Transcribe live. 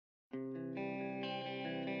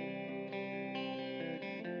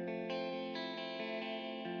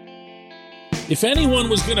If anyone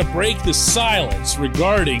was going to break the silence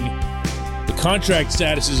regarding the contract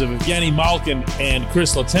statuses of Evgeny Malkin and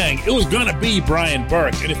Chris Letang, it was going to be Brian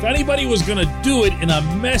Burke. And if anybody was going to do it in a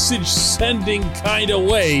message-sending kind of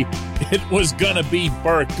way, it was going to be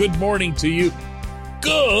Burke. Good morning to you.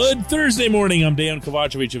 Good Thursday morning. I'm Dejan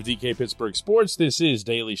Kovacevic of DK Pittsburgh Sports. This is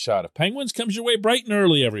Daily Shot of Penguins. Comes your way bright and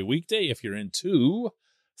early every weekday if you're into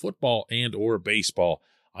football and or baseball.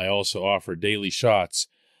 I also offer daily shots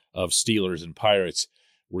of Steelers and Pirates,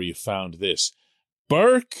 where you found this.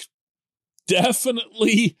 Burke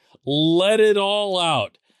definitely let it all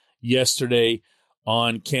out yesterday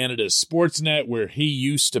on Canada's Sportsnet, where he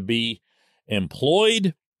used to be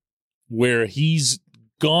employed, where he's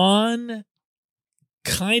gone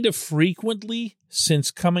kind of frequently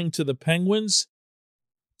since coming to the Penguins.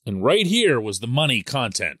 And right here was the money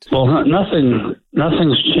content. Well,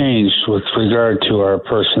 nothing's changed with regard to our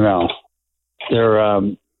personnel.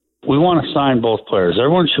 We want to sign both players.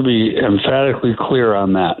 Everyone should be emphatically clear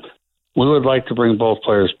on that. We would like to bring both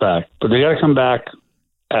players back, but they got to come back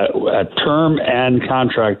at term and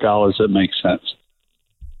contract dollars that make sense.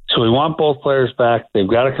 So we want both players back. They've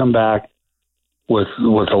got to come back with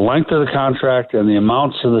the length of the contract and the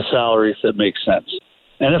amounts of the salaries that make sense.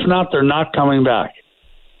 And if not, they're not coming back.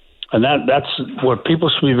 And that's what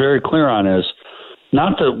people should be very clear on, is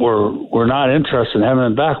not that we're not interested in having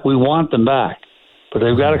them back. We want them back. But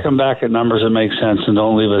they've got to come back at numbers that make sense and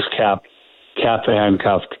don't leave us cap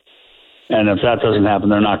handcuffed. And if that doesn't happen,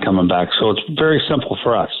 they're not coming back. So it's very simple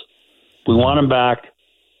for us. We want them back.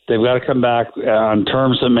 They've got to come back on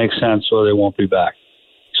terms that make sense, or they won't be back.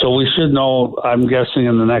 So we should know, I'm guessing,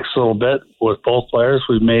 in the next little bit with both players.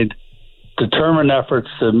 We've made determined efforts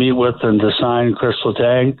to meet with and to sign Chris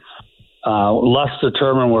Letang. Less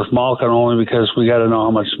determined with Malkin, only because we got to know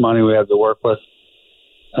how much money we have to work with.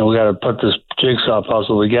 And we got to put this jigsaw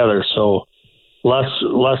puzzle together. So less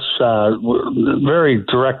very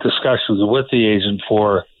direct discussions with the agent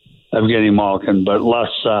for Evgeny Malkin, but less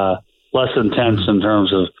intense in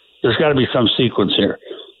terms of there's got to be some sequence here.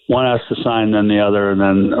 One has to sign, then the other, and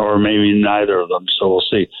then or maybe neither of them. So we'll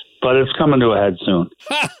see. But it's coming to a head soon.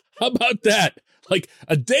 How about that? Like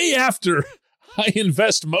a day after I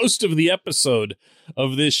invest most of the episode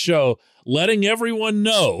of this show letting everyone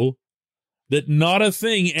know that not a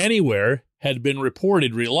thing anywhere had been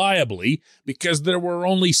reported reliably because there were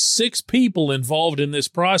only 6 people involved in this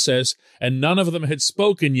process and none of them had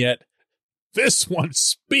spoken yet. This one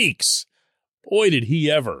speaks. Boy, did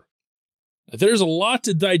he ever. There's a lot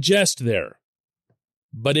to digest there.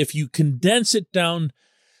 But if you condense it down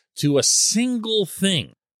to a single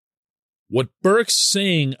thing, what Burke's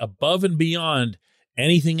saying above and beyond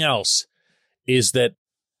anything else is that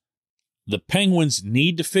the Penguins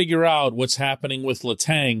need to figure out what's happening with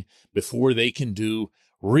Letang before they can do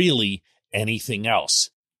really anything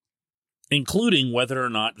else, including whether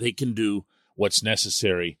or not they can do what's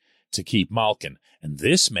necessary to keep Malkin. And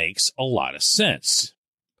this makes a lot of sense.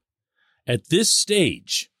 At this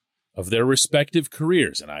stage of their respective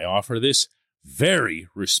careers, and I offer this very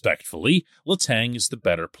respectfully, Letang is the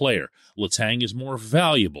better player. Letang is more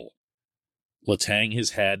valuable. Letang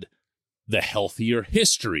has had the healthier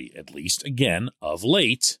history, at least again, of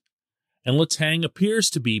late, and Letang appears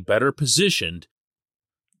to be better positioned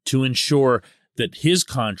to ensure that his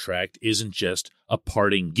contract isn't just a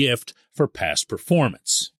parting gift for past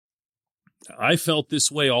performance. I felt this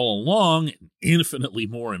way all along, and infinitely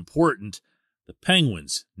more important, the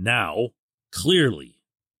Penguins now clearly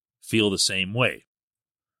feel the same way.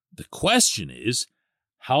 The question is,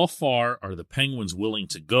 how far are the Penguins willing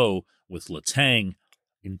to go with Letang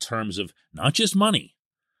in terms of not just money,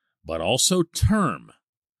 but also term?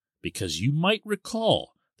 Because you might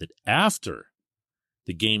recall that after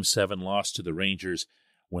the Game 7 loss to the Rangers,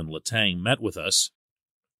 when Letang met with us,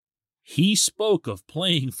 he spoke of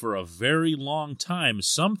playing for a very long time,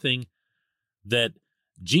 something that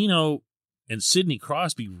Gino and Sidney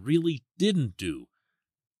Crosby really didn't do.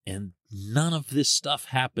 And none of this stuff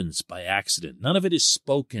happens by accident. None of it is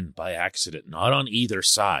spoken by accident, not on either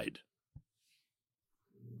side.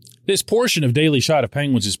 This portion of Daily Shot of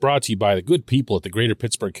Penguins is brought to you by the good people at the Greater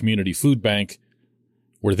Pittsburgh Community Food Bank,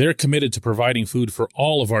 where they're committed to providing food for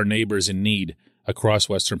all of our neighbors in need across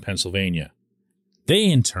Western Pennsylvania. They,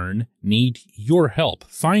 in turn, need your help.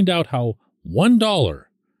 Find out how $1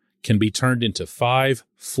 can be turned into 5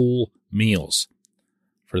 full meals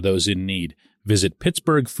for those in need. Visit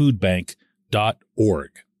pittsburghfoodbank.org.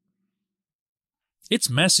 It's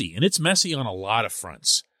messy, and it's messy on a lot of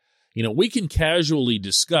fronts. You know, we can casually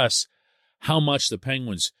discuss how much the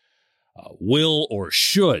Penguins will or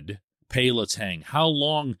should pay Letang, how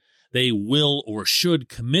long they will or should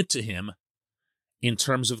commit to him in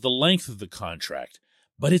terms of the length of the contract,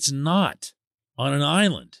 but it's not on an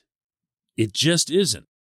island. It just isn't.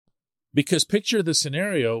 Because picture the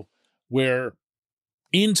scenario where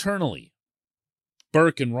internally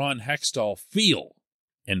Burke and Ron Hextall feel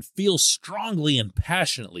strongly and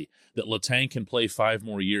passionately that Letang can play 5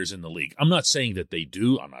 more years in the league. I'm not saying that they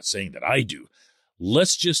do. I'm not saying that I do.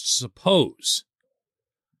 Let's just suppose.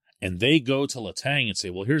 And they go to Letang and say,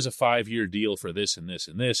 well, here's a 5-year deal for this and this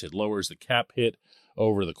and this. It lowers the cap hit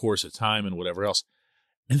over the course of time and whatever else.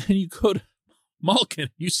 And then you go to Malkin,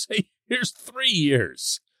 you say, here's 3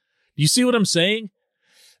 years. You see what I'm saying?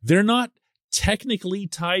 They're not technically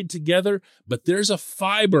tied together, but there's a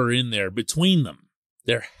fiber in there between them.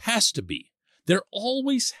 There has to be. There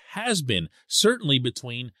always has been, certainly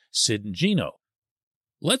between Sid and Gino.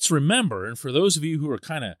 Let's remember, and for those of you who are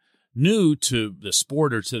kind of new to the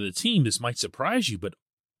sport or to the team, this might surprise you, but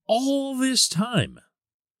all this time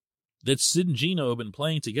that Sid and Gino have been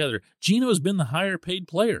playing together, Gino's been the higher paid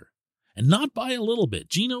player. And not by a little bit.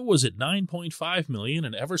 Gino was at $9.5 million,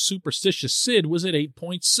 and ever superstitious Sid was at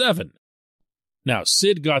 $8.7. Now,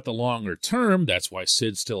 Sid got the longer term. That's why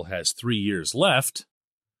Sid still has 3 years left.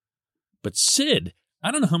 But Sid,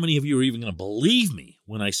 I don't know how many of you are even going to believe me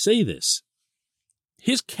when I say this.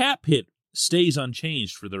 His cap hit stays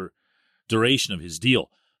unchanged for the duration of his deal.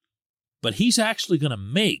 But he's actually going to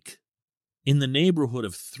make in the neighborhood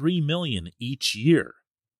of $3 million each year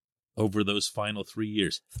over those final 3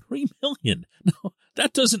 years. $3 million. No,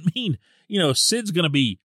 that doesn't mean, Sid's going to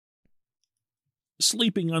be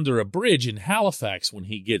sleeping under a bridge in Halifax when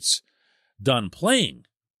he gets done playing.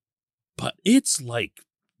 But it's like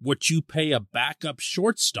what you pay a backup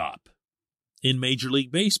shortstop in Major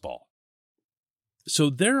League Baseball. So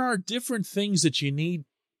there are different things that you need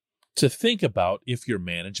to think about if you're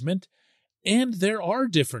management, and there are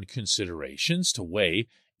different considerations to weigh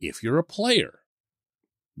if you're a player.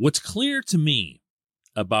 What's clear to me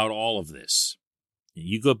about all of this, and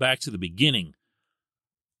you go back to the beginning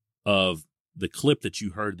of the clip that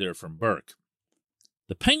you heard there from Burke,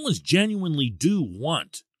 the Penguins genuinely do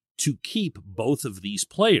want to keep both of these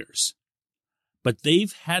players, but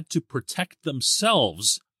they've had to protect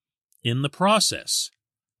themselves in the process.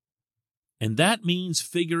 And that means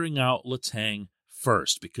figuring out Letang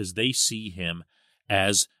first, because they see him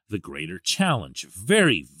as the greater challenge.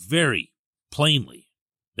 Very, very plainly,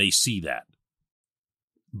 they see that.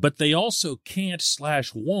 But they also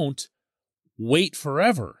can't/won't wait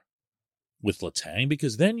forever with Letang,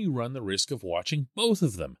 because then you run the risk of watching both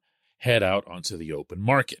of them head out onto the open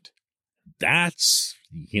market. That's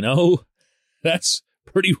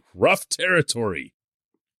pretty rough territory.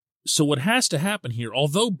 So what has to happen here,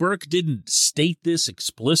 although Burke didn't state this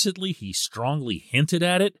explicitly, he strongly hinted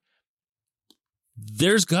at it,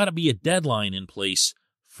 there's got to be a deadline in place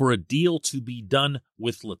for a deal to be done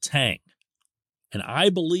with Letang. And I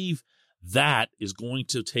believe that is going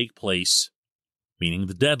to take place, meaning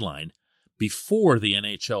the deadline, before the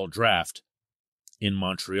NHL draft in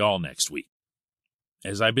Montreal next week.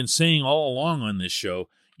 As I've been saying all along on this show,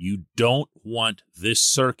 you don't want this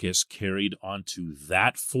circus carried onto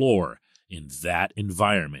that floor in that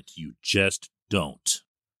environment. You just don't.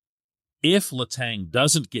 If Letang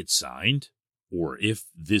doesn't get signed, or if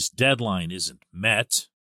this deadline isn't met,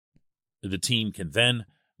 the team can then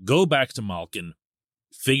go back to Malkin,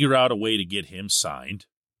 figure out a way to get him signed,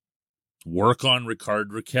 work on Ricard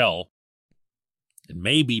Rakell, and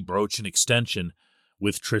maybe broach an extension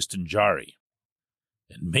with Tristan Jarry.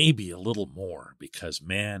 And maybe a little more, because,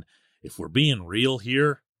 man, if we're being real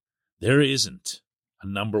here, there isn't a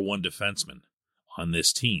number one defenseman on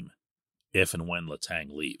this team if and when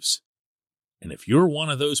Letang leaves. And if you're one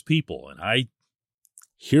of those people, and I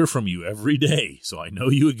hear from you every day, so I know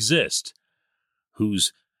you exist,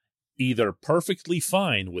 who's either perfectly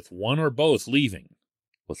fine with one or both leaving,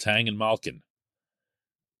 Letang and Malkin,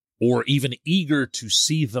 or even eager to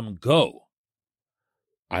see them go,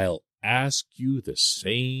 I'll ask you the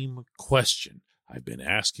same question I've been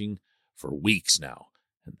asking for weeks now,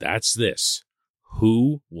 and that's this: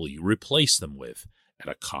 who will you replace them with at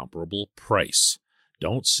a comparable price?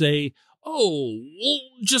 Don't say, oh, we'll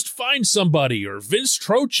just find somebody, or Vince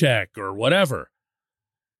Trocheck, or whatever.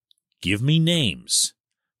 Give me names.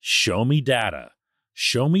 Show me data.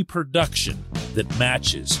 Show me production that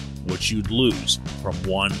matches what you'd lose from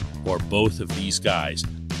one or both of these guys.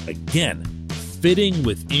 Again, fitting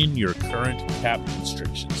within your current cap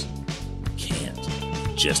constrictions.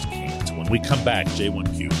 Can't. Just can't. When we come back,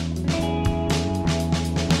 J1Q.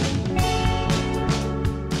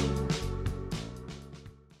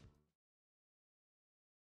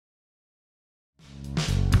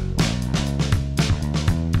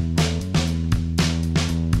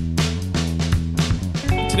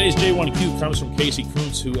 Today's J1Q comes from Casey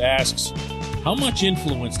Kuntz, who asks, how much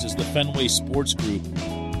influence does the Fenway Sports Group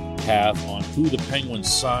have on who the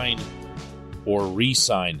Penguins sign or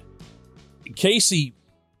re-sign? Casey,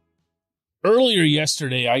 earlier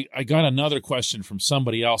yesterday, I got another question from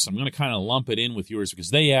somebody else. I'm going to kind of lump it in with yours because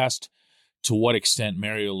they asked to what extent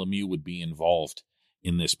Mario Lemieux would be involved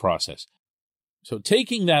in this process. So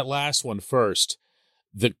taking that last one first,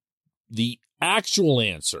 the actual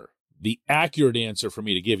answer, the accurate answer for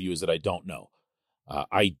me to give you is that I don't know.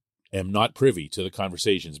 I am not privy to the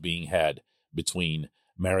conversations being had between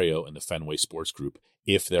Mario and the Fenway Sports Group,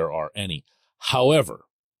 if there are any. However,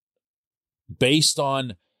 based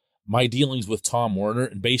on my dealings with Tom Werner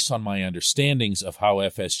and based on my understandings of how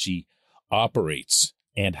FSG operates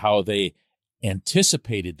and how they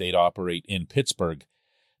anticipated they'd operate in Pittsburgh,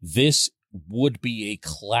 this would be a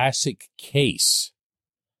classic case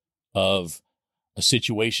of a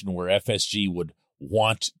situation where FSG would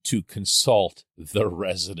want to consult the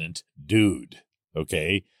resident dude,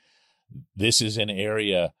 okay? This is an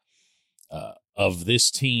area of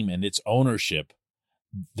this team and its ownership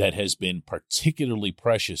that has been particularly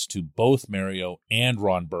precious to both Mario and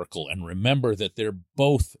Ron Burke. And remember that they're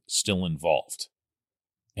both still involved.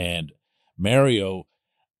 And Mario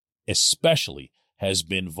especially has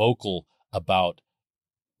been vocal about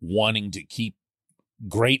wanting to keep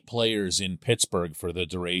great players in Pittsburgh for the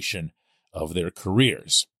duration of their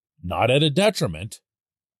careers. Not at a detriment,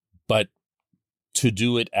 but to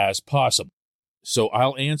do it as possible. So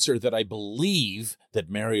I'll answer that I believe that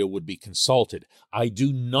Mario would be consulted. I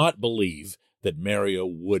do not believe that Mario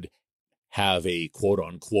would have a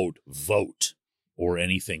quote-unquote vote or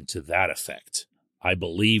anything to that effect. I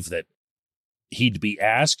believe that he'd be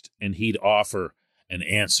asked and he'd offer an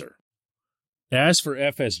answer. As for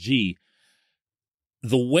FSG,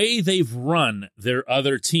 the way they've run their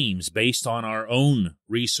other teams based on our own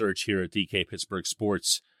research here at DK Pittsburgh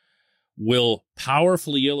Sports will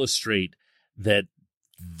powerfully illustrate that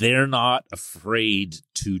they're not afraid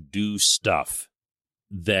to do stuff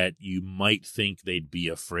that you might think they'd be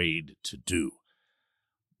afraid to do.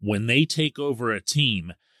 When they take over a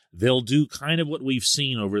team, they'll do kind of what we've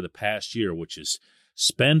seen over the past year, which is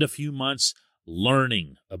spend a few months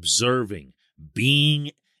learning, observing, being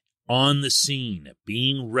on the scene,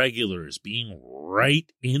 being regulars, being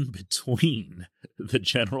right in between the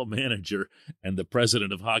general manager and the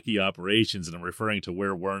president of hockey operations. And I'm referring to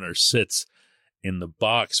where Werner sits in the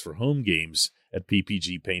box for home games at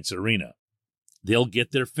PPG Paints Arena. They'll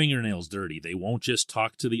get their fingernails dirty. They won't just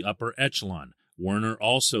talk to the upper echelon. Werner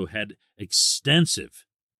also had extensive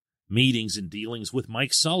meetings and dealings with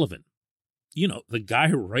Mike Sullivan. You know, the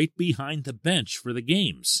guy right behind the bench for the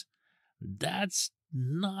games. That's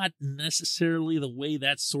not necessarily the way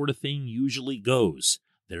that sort of thing usually goes.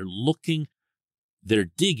 They're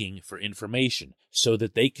digging for information so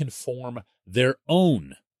that they can form their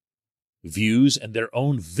own views and their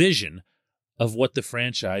own vision of what the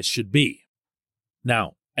franchise should be.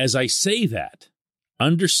 Now, as I say that,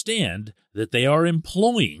 understand that they are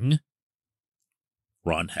employing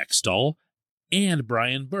Ron Hextall and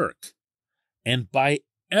Brian Burke. And by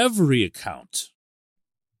every account,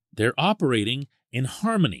 they're operating in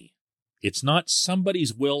harmony. It's not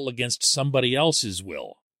somebody's will against somebody else's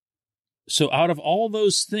will. So out of all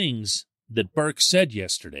those things that Burke said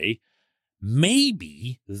yesterday,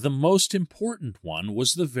 maybe the most important one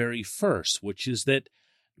was the very first, which is that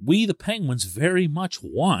we, the Penguins, very much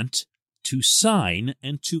want to sign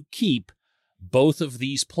and to keep both of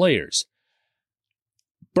these players.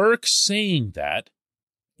 Burke saying that,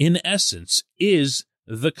 in essence, is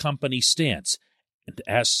the company stance. And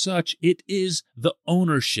as such, it is the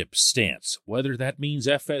ownership stance, whether that means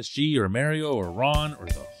FSG or Mario or Ron or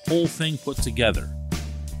the whole thing put together.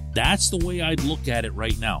 That's the way I'd look at it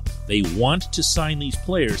right now. They want to sign these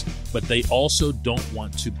players, but they also don't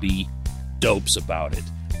want to be dopes about it.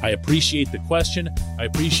 I appreciate the question. I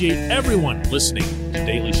appreciate everyone listening to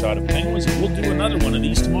Daily Shot of Penguins, and we'll do another one of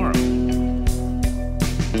these tomorrow.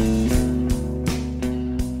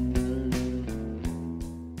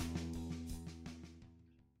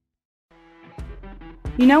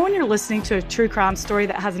 You know when you're listening to a true crime story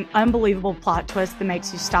that has an unbelievable plot twist that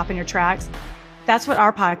makes you stop in your tracks? That's what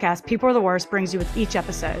our podcast, People Are the Worst, brings you with each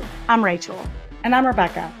episode. I'm Rachel. And I'm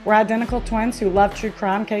Rebecca. We're identical twins who love true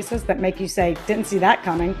crime cases that make you say, didn't see that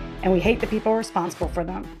coming, and we hate the people responsible for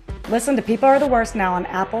them. Listen to People Are the Worst now on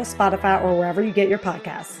Apple, Spotify, or wherever you get your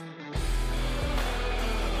podcasts.